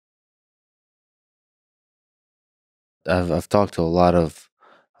I've talked to a lot of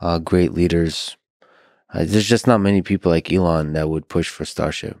great leaders. There's just not many people like Elon that would push for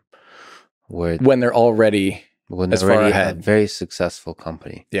Starship, where when they're already as far ahead. A very successful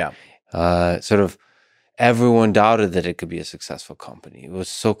company. Yeah. Sort of everyone doubted that it could be a successful company. It was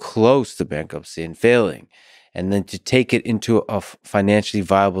so close to bankruptcy and failing. And then to take it into a financially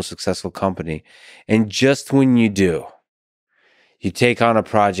viable, successful company. And just when you do, you take on a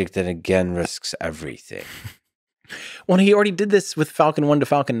project that again risks everything. Well, he already did this with Falcon 1 to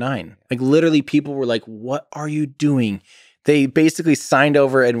Falcon 9. Like literally people were like, what are you doing? They basically signed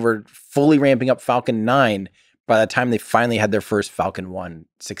over and were fully ramping up Falcon 9 by the time they finally had their first Falcon 1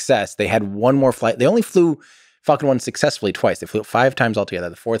 success. They had one more flight. They only flew Falcon 1 successfully twice. They flew it 5 times altogether.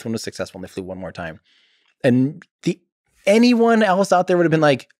 The fourth one was successful and they flew one more time. And anyone else out there would have been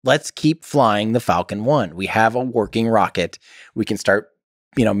like, let's keep flying the Falcon 1. We have a working rocket. We can start,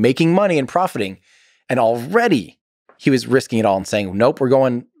 making money and profiting. And already he was risking it all and saying, nope, we're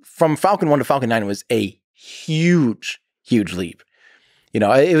going from Falcon 1 to Falcon 9 was a huge leap.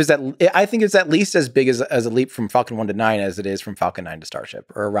 I think it's at least as big as a leap from Falcon 1 to 9 as it is from Falcon 9 to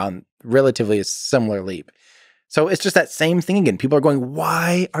Starship, or around relatively a similar leap. So it's just that same thing again. People are going,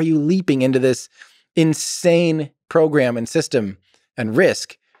 why are you leaping into this insane program and system and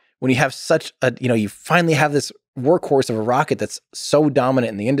risk when you have such a, you finally have this workhorse of a rocket that's so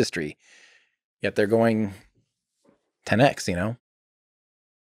dominant in the industry, yet they're going 10x,